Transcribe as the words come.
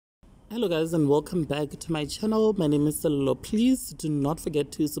Hello guys and welcome back to my channel. My name is Lolo. Please do not forget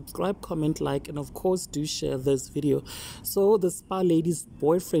to subscribe, comment, like, and of course do share this video. So the Spar Lady's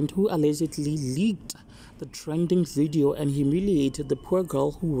boyfriend, who allegedly leaked the trending video and humiliated the poor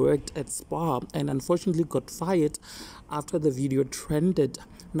girl who worked at Spar and unfortunately got fired after the video trended.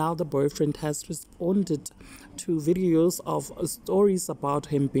 Now the boyfriend has responded to videos of stories about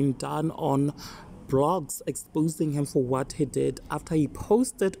him being done on blogs exposing him for what he did after he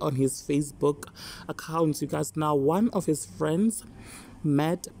posted on his Facebook account. You guys, now one of his friends,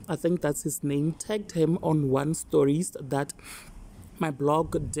 Matt, I think that's his name, tagged him on one stories that my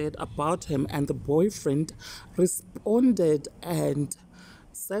blog did about him, and the boyfriend responded and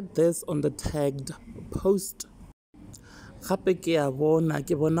said this on the tagged post. Gape ke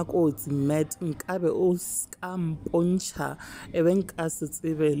bona kotsi Matt, nkabe o ska mpontsha ebe nka se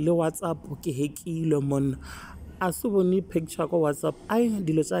tsebe le WhatsApp ke hackilwe monna a se bone picture ko WhatsApp ai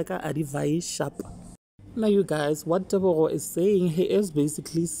dilo tsa ka a di vai sharp. Now you guys, what Deborah is saying, he is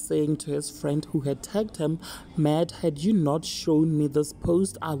basically saying to his friend who had tagged him, Matt, had you not shown me this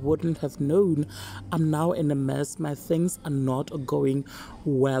post, I wouldn't have known. I'm now in a mess. My things are not going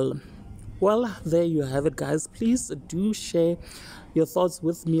well. Well, there you have it, guys. Please do share your thoughts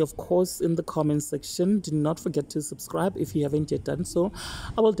with me, of course, in the comment section. Do not forget to subscribe if you haven't yet done so.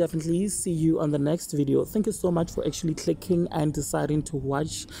 I will definitely see you on the next video. Thank you so much for actually clicking and deciding to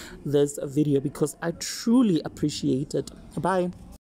watch this video because I truly appreciate it. Bye.